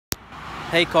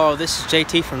Hey Carl, this is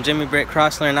JT from Jimmy Britt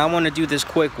Chrysler, and I want to do this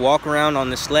quick walk around on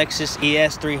this Lexus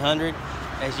ES 300.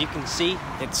 As you can see,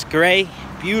 it's gray,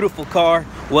 beautiful car,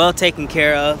 well taken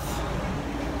care of.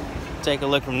 Take a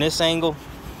look from this angle.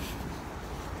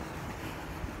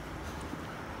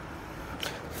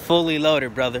 Fully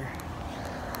loaded, brother.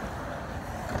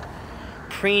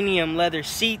 Premium leather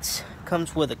seats,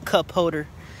 comes with a cup holder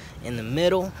in the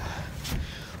middle,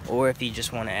 or if you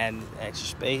just want to add extra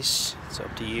space, it's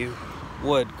up to you.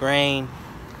 Wood grain.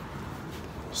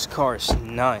 This car is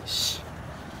nice.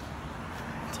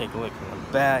 Take a look in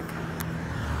the back.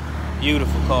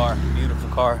 Beautiful car,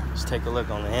 beautiful car. Let's take a look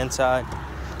on the inside.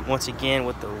 Once again,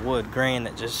 with the wood grain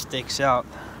that just sticks out.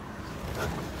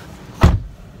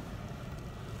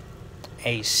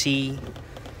 AC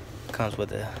comes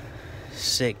with a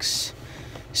 6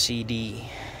 CD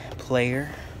player.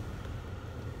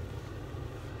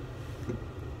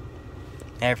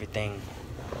 Everything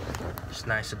is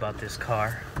nice about this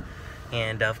car,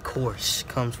 and of course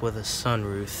comes with a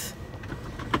sunroof.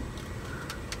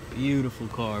 Beautiful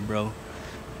car, bro.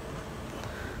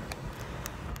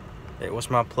 It was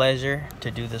my pleasure to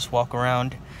do this walk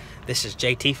around. This is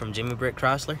JT from Jimmy Britt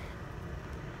Chrysler.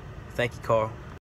 Thank you, Carl.